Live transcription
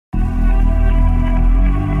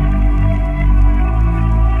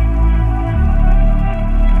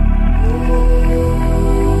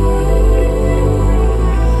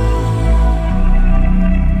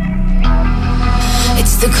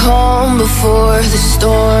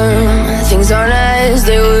as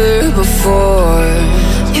they were before.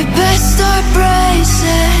 You best start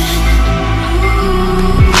bracing.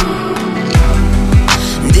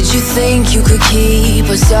 Did you think you could keep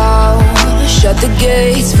us out? Shut the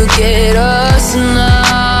gates, forget us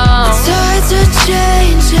now. It's hard to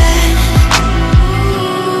change it.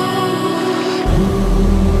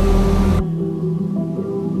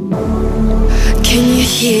 Can you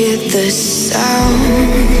hear the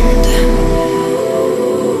sound?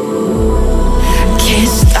 Can't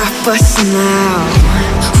stop us now.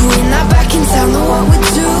 We're not back in town, know what we're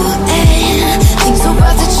doing. Things are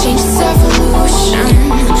about to change, it's evolution.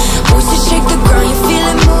 Voices shake the ground, you feel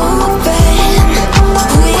it moving.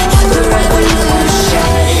 We're the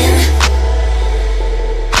revolution.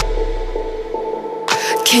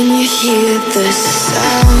 Can you hear the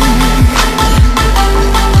sound?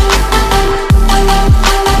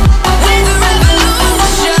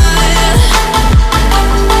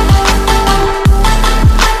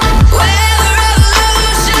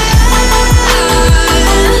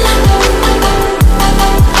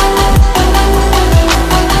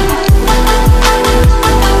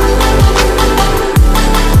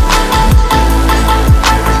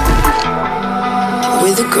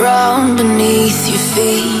 Ground beneath your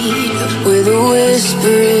feet, with a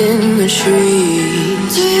whisper in the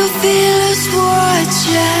trees. Do you feel us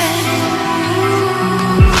watching?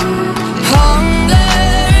 Hunger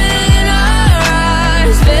in our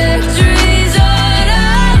eyes, victories on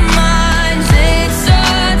our minds. It's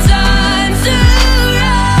our time to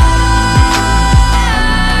rise.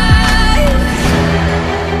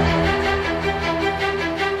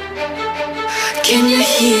 Can you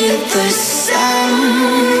hear the sound?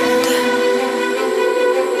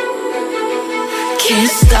 Can't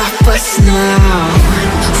stop us now.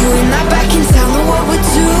 We're not back in town, know what we're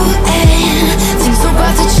doing. Things are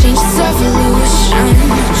about to change, it's evolution.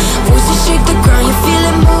 Voices shake the ground, you feel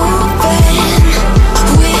it moving.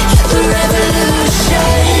 We're the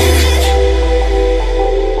revolution.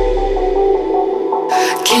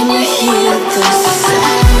 Can you hear the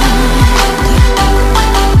sound?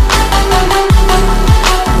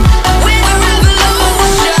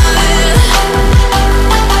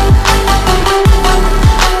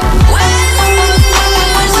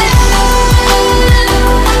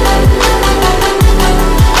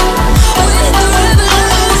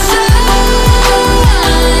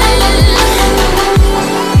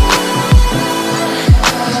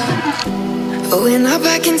 We're not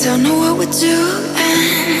back in town, know what we're doing.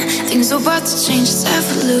 Things are about to change, it's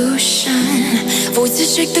evolution.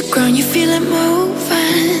 Voices shake the ground, you feel it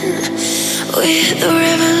moving. We're the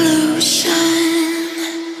revolution.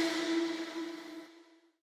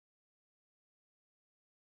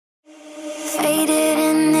 Faded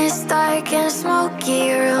in this dark and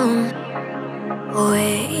smoky room.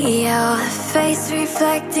 Way out, face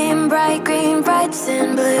reflecting bright green, brights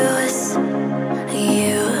and blues.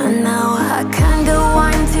 You know I can't go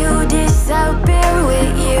on to disappear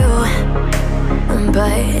with you, but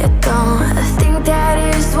I don't think that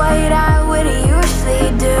is what I would usually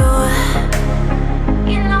do.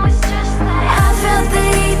 You know it's just like I felt the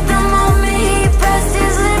heat the moment he pressed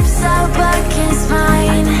his lips up against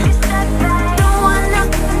mine. Don't wanna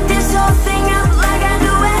fuck this whole thing up like I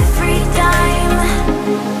do every time.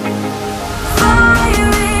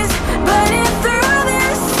 Fire is burning through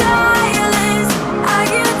this silence. I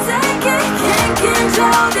can't take it, can't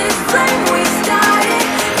control this flame we started.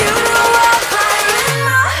 You know I'm fire in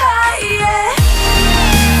my heart, yeah.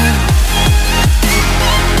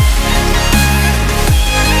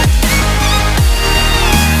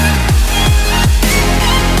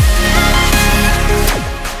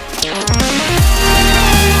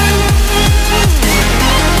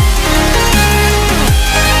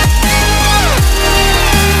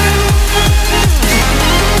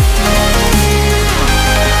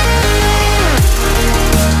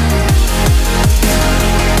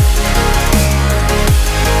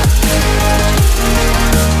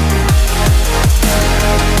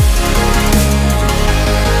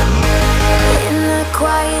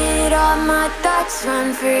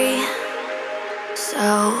 Run free, so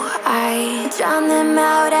I drown them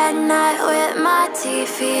out at night with my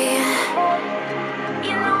TV.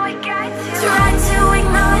 You know I got to try to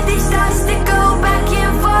ignore these thoughts that go back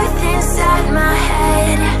and forth inside my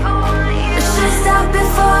head. I should stop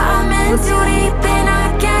before I'm in too deep and I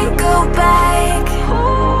can't go back.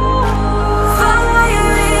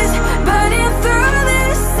 Fire is burning through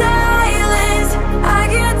this silence. I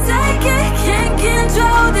can't take it, can't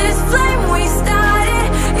control this flame we started.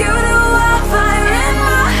 You know I'm fire in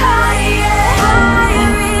my heart, yeah.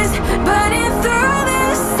 Fire is burning through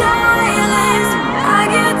this silence. I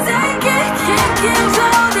can't take it, can't control.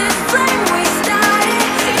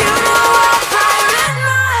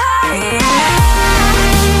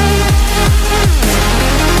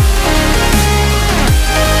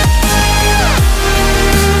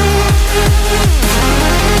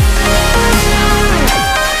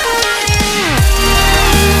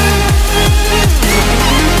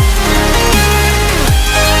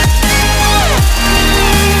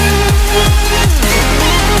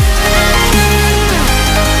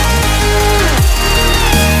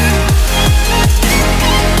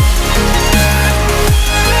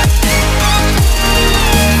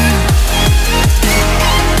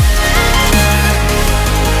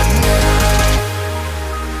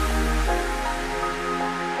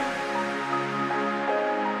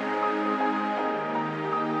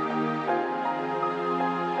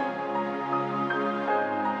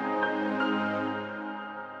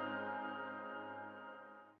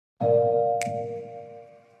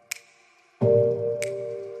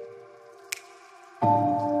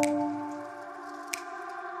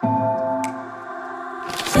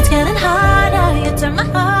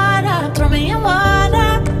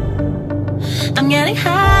 getting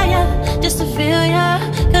higher just to feel ya,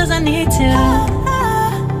 cause I need to.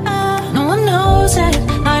 No one knows it,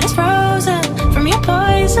 heart is frozen from your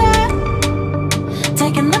poison.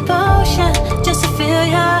 Taking the potion just to feel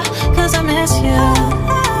ya, cause I miss you.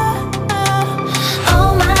 Oh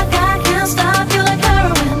my God, can't stop you like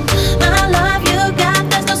heroin. My love you got,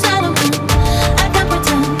 there's no settlement. I can't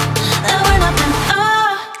pretend that we're not meant.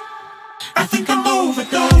 Oh, I think I'm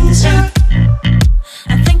overdosing.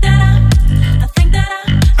 I think I'm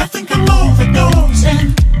overdosing.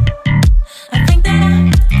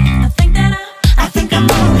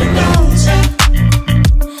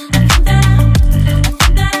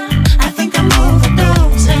 I think I'm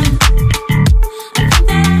overdosing.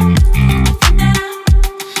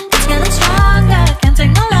 It's getting stronger, can't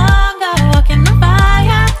take no longer. Walking on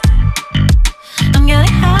fire, I'm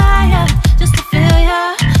getting higher just to feel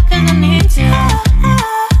ya, cause I need to.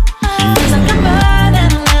 Feels like I'm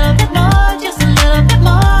burning a little bit more, just a little bit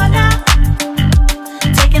more now.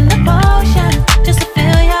 Taking the potion just to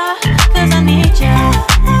feel ya, cause I need ya.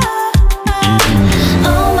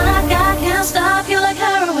 Oh my God, can't stop you like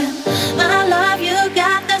heroin. My love you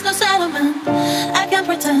got, there's no settlement. I can't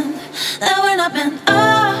pretend that we're not meant.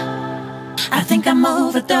 Oh, I think I'm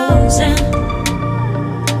overdosing.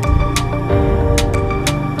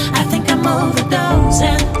 I think I'm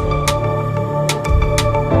overdosing.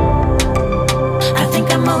 I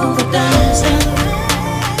think I'm overdosing.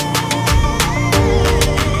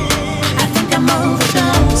 I think I'm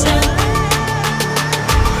overdosing.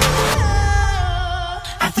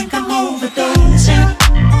 I think I'm overdosing.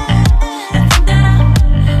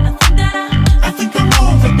 I think I'm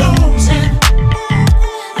overdosing.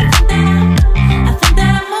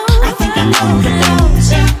 I think I'm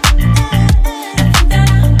overdosing.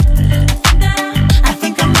 I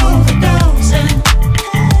think I'm overdosing.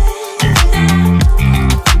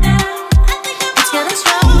 It's getting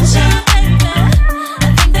stronger.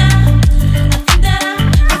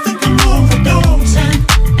 I think I'm overdosing.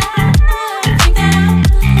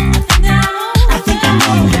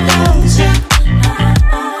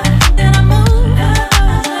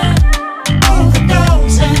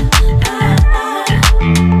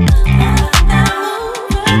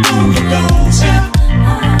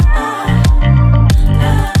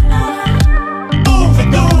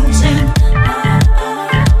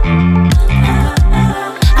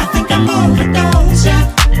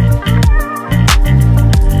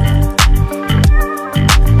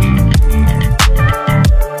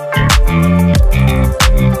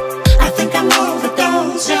 I think I'm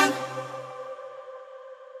overdosing.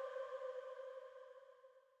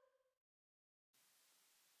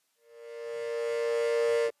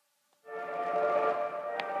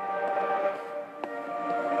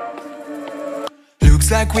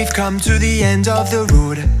 Looks like we've come to the end of the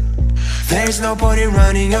road. There's no point in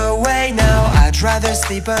running away now. I'd rather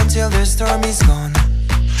sleep until the storm is gone.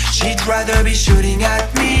 She'd rather be shooting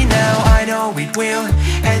at me now. I know it will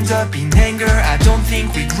end up in anger. I don't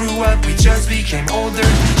think we grew up, we just became older.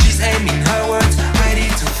 She's aiming her words, ready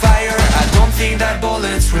to fire. I don't think that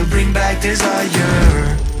bullets will bring back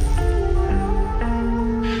desire.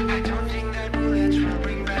 I don't think that bullets will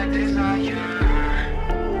bring back desire.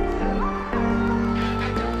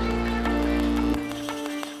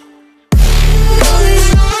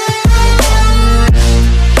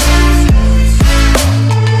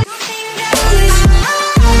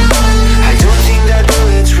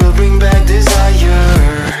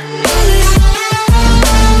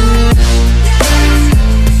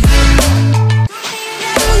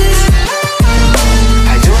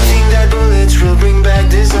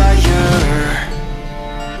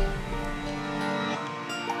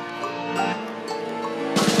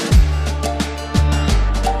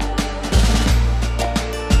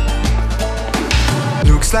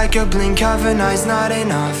 Like a blink of an eye's not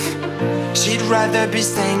enough. She'd rather be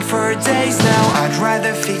staying for days now. I'd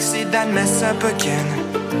rather fix it than mess up again.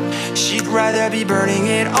 She'd rather be burning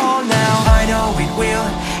it all now. I know it will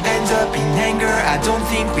end up in anger. I don't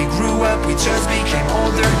think we grew up, we just became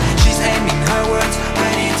older. She's aiming her words,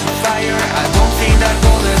 ready to fire. I don't think that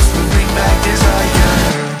bullets will bring back desire.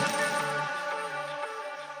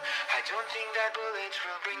 I don't think that bullets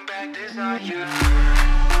will bring back desire.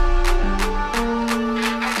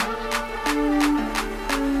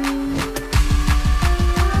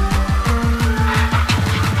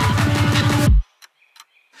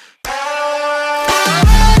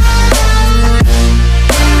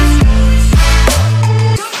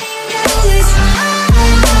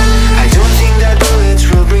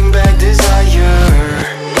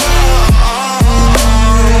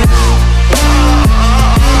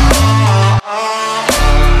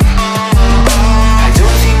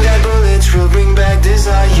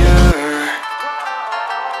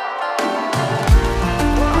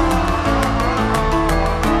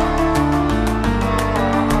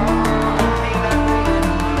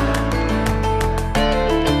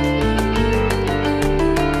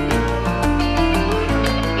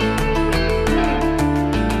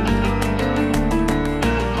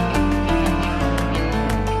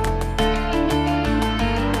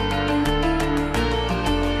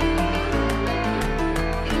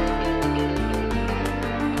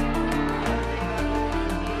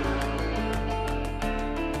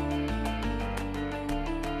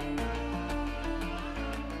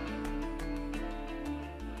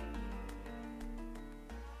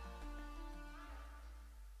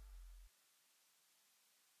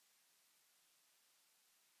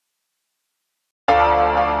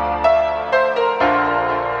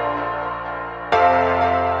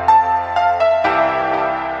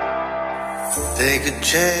 take a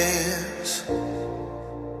chance.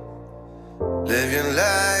 Live your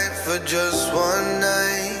life for just one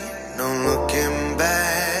night, no looking back.